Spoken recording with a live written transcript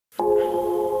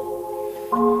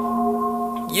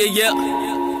Yeah.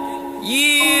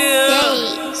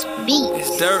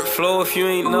 It's dirt flow if you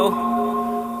ain't know.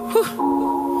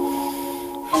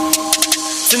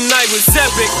 Tonight was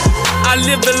epic. I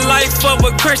live the life of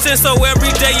a Christian, so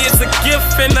every day is a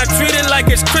gift, and I treat it like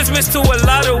it's Christmas to a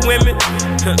lot of women.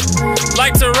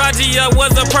 Like Taraji, I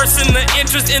was a person of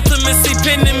interest, intimacy,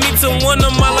 pinning me to one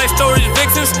of my life stories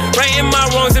vixens, writing my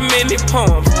wrongs in many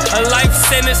poems. A life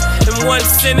sentence in one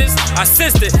sentence. I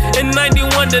sensed it in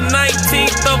 91 the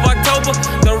 19th of October.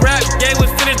 The rap game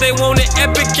was finished, they wanted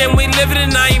epic, and we live it,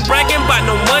 and I ain't bragging about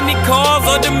no money, cars,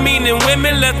 or demeaning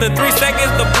women. Less than 3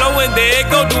 seconds to blow, and there it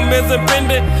go. Do Miss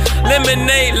Brenda.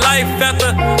 Lemonade life after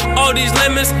all these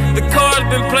lemons. The card's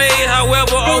been played,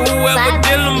 however, or whoever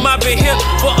did them. I've been here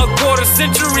for a quarter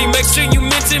century. Make sure you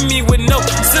mention me with no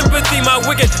sympathy. My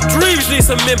wicked dreams need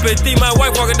some empathy. My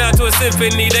wife walking down to a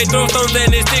symphony. They throw stones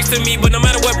and it sticks to me, but no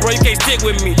matter what, bro, you can't stick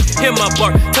with me. Hear my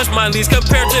bark, touch my leaves.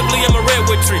 Comparatively, I'm a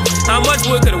redwood tree. How much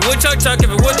wood could a woodchuck chuck if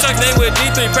a woodchuck's name with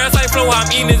D3? Parasite flow, I'm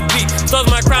eating this beat. Stars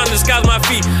my crown, the sky's my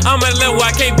feet. I'm at a level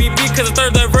I can't be beat, cause the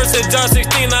third verse in John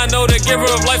 16. I know the giver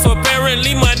of life, so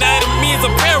apparently my anatomy is a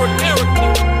paracleric.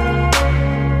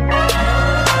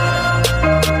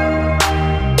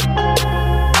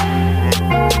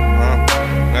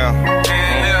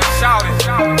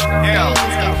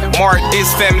 Mark, this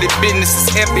family business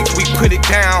is epic, we put it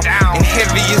down. And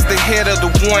heavy is the head of the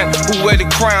one who wear the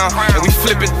crown. And we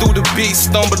flipping through the beat,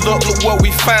 stumbled up, look what we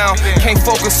found. Can't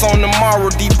focus on tomorrow,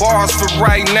 these bars for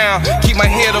right now. Keep my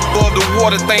head above the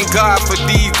water, thank God for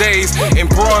these days. And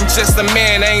bro, I'm just a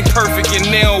man, I ain't perfect in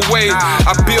no way.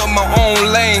 I built my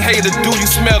own lane, hater, do you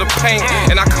smell the paint?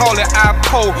 And I call it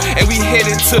I-Po, and we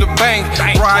headed to the bank.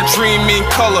 Bro, I dream in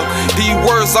color, these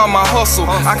words are my hustle.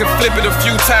 I can flip it a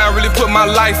few times, really put my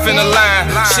life in the line.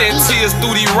 Shed tears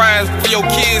through these rhymes for your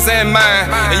kids and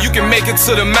mine. And you can make it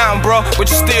to the mountain, bro, but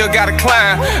you still gotta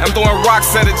climb. I'm throwing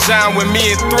rocks at a giant with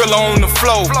me and Thrilla on the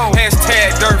flow.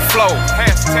 Hashtag dirt flow.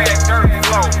 Hashtag dirt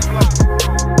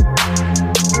flow.